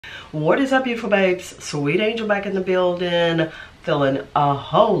What is up, beautiful babes? Sweet Angel back in the building, feeling a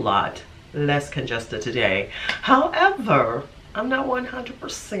whole lot less congested today. However, I'm not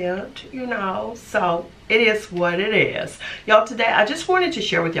 100%, you know, so it is what it is. Y'all, today I just wanted to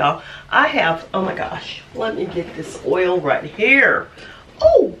share with y'all, I have, oh my gosh, let me get this oil right here.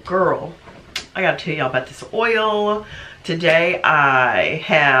 Oh, girl, I gotta tell y'all about this oil. Today I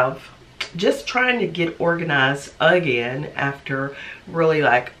have just trying to get organized again after really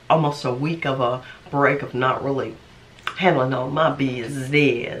like almost a week of a break of not really handling all my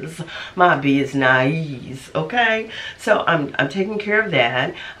business, okay? So I'm taking care of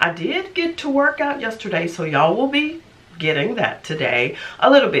that. I did get to work out yesterday, so y'all will be getting that today a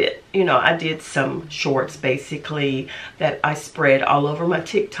little bit. You know, I did some shorts basically that I spread all over my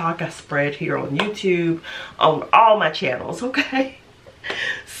TikTok. I spread here on YouTube, on all my channels, okay?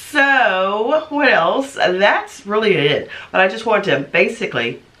 So what else? That's really it. But I just wanted to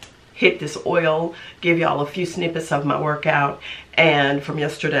basically hit this oil, give y'all a few snippets of my workout. And from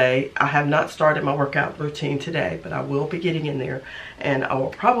yesterday, I have not started my workout routine today, but I will be getting in there, and I will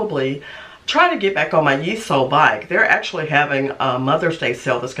probably try to get back on my 𝐤𝐬𝐧𝐤𝐬 bike. They're actually having a Mother's Day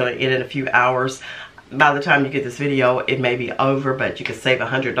sale that's going to end in a few hours. By the time you get this video, it may be over, but you can save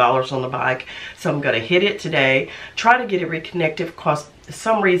 $100 on the bike. So I'm going to hit it today, try to get it reconnected, because for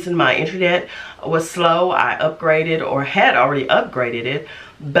some reason my internet was slow. I upgraded, or had already upgraded it,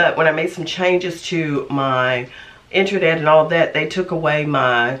 but when I made some changes to my internet and all that, they took away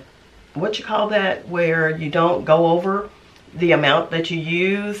my, what you call that, where you don't go over the amount that you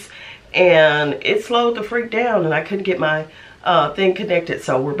use, and it slowed the freak down, and I couldn't get my thing connected.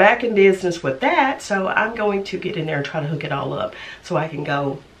 So we're back in business with that. So I'm going to get in there and try to hook it all up so I can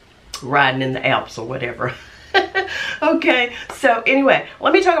go riding in the Alps or whatever. Okay, so anyway,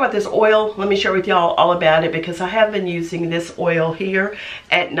 let me talk about this oil. Let me share with y'all all about it, because I have been using this oil here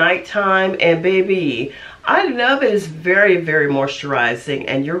at nighttime, and baby, I love it. It's very, very moisturizing,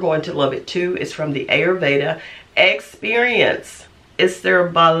 and you're going to love it too. It's from the Ayurveda Experience. It's their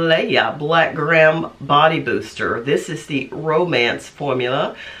Voomvaya Black Gram Body Booster. This is the romance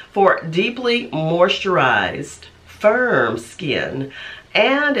formula for deeply moisturized, firm skin,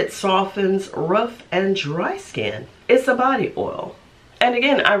 and it softens rough and dry skin. It's a body oil. And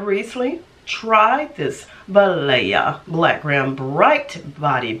again, I recently tried this Voomvaya Black Gram Bright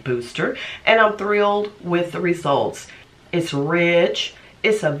Body Booster, and I'm thrilled with the results. It's rich,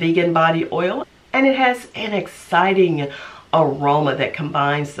 it's a vegan body oil, and it has an exciting aroma that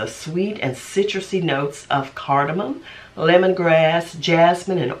combines the sweet and citrusy notes of cardamom, lemongrass,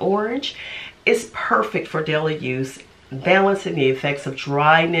 jasmine, and orange. It's perfect for daily use, balancing the effects of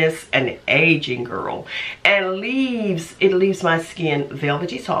dryness and aging, girl, and it leaves my skin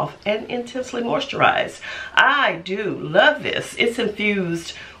velvety soft and intensely moisturized. I do love this. It's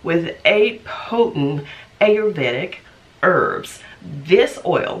infused with 8 potent Ayurvedic herbs. This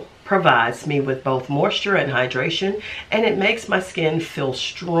oil provides me with both moisture and hydration, and it makes my skin feel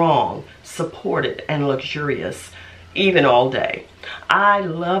strong, supported, and luxurious even all day. I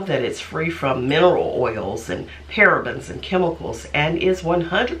love that it's free from mineral oils and parabens and chemicals, and is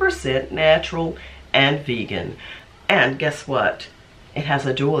 100% natural and vegan. And guess what? It has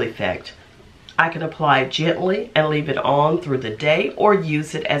a dual effect. I can apply gently and leave it on through the day, or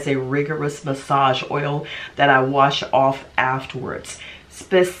use it as a rigorous massage oil that I wash off afterwards.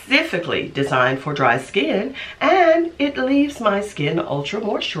 Specifically designed for dry skin, and it leaves my skin ultra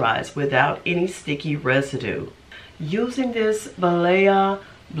moisturized without any sticky residue. Using this Voomvaya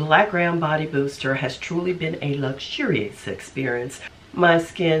Black Gram Body Booster has truly been a luxurious experience. My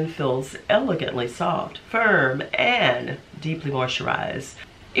skin feels elegantly soft, firm, and deeply moisturized.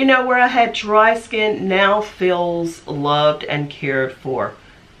 You know, where I had dry skin now feels loved and cared for,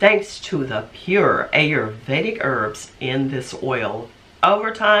 thanks to the pure Ayurvedic herbs in this oil.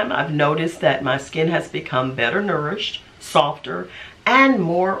 Over time, I've noticed that my skin has become better nourished, softer, and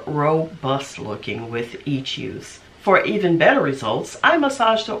more robust looking with each use. For even better results, I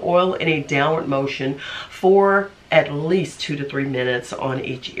massage the oil in a downward motion for at least 2 to 3 minutes on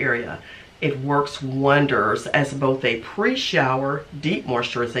each area. It works wonders as both a pre-shower deep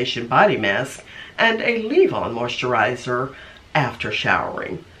moisturization body mask and a leave-on moisturizer after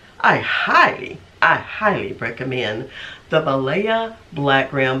showering. I highly recommend the Voomvaya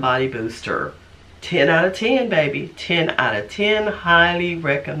Black Gram Body Booster. 10 out of 10, baby. 10 out of 10. Highly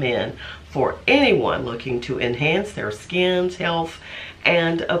recommend for anyone looking to enhance their skin's health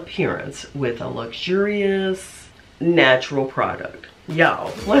and appearance with a luxurious, natural product.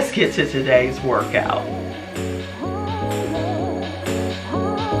 Y'all, let's get to today's workout.